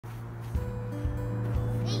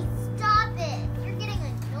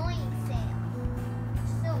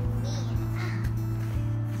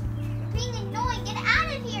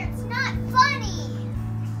not funny.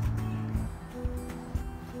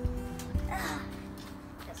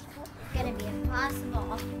 This is gonna be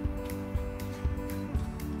impossible.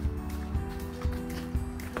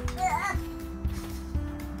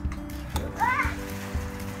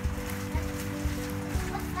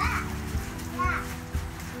 What's that? Yeah.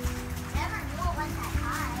 Never knew it went that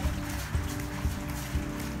high.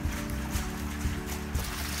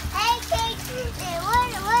 Hey, Kate,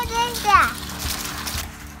 what is that?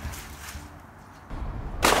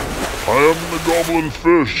 I am the goblin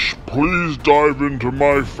fish. Please dive into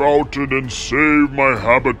my fountain and save my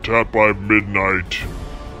habitat by midnight.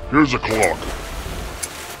 Here's a clock.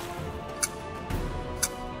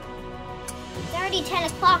 It's already 10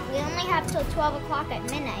 o'clock. We only have till 12 o'clock at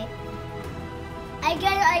midnight. I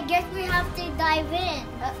guess we have to dive in.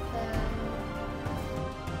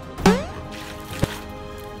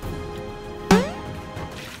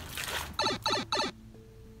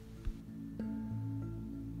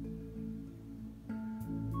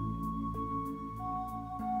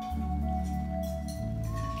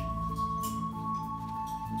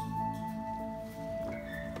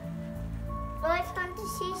 Well, it's fun to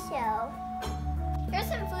see so. Here's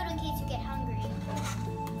some food in case you get hungry.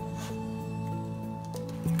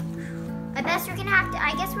 I guess we're gonna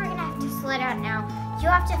have to sled out now. You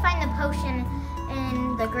have to find the potion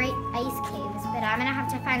in the great ice caves, but I'm gonna have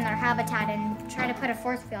to find their habitat and try to put a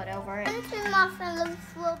force field over it. I'm turning off and look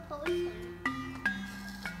for a potion.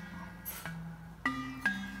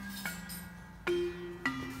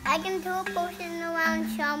 I can do a potion around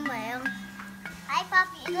somewhere. Hi,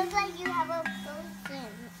 Poppy. It looks like you have a potion.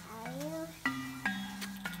 Are you?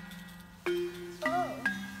 Oh,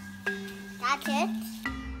 that's it.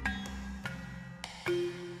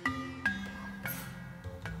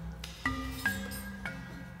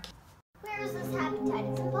 Where is this habitat?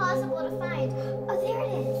 It's impossible to find. Oh, there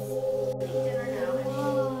it is.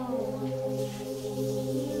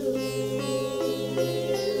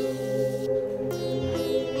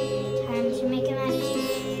 Time to make a magic.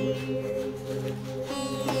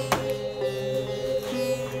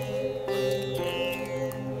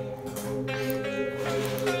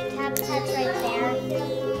 Habitat's right there.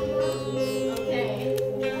 Okay.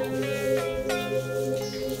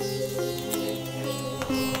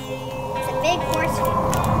 It's a big force field.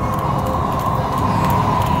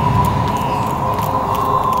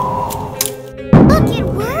 Look, it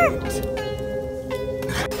worked!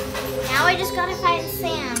 Now I just gotta find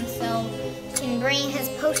Sam so he can bring his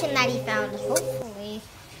potion that he found, hopefully.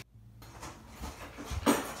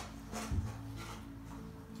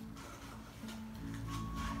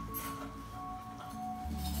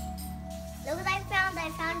 Look what I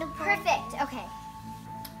found a perfect. Okay.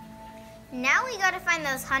 Now we gotta find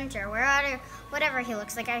those hunter, whatever he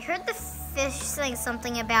looks like. I heard the fish saying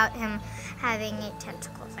something about him having 8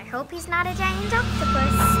 tentacles. I hope he's not a giant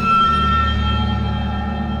octopus.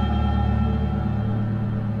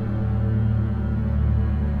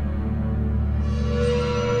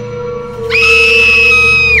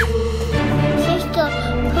 Sister,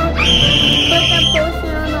 put the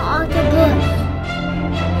potion on the octopus.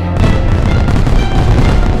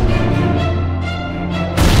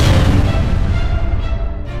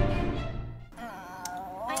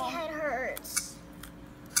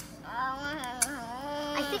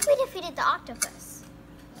 I think we defeated the octopus.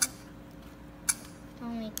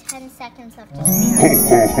 Only 10 seconds left to spare. Ho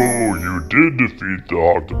ho ho! You did defeat the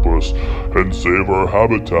octopus and save our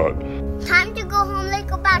habitat.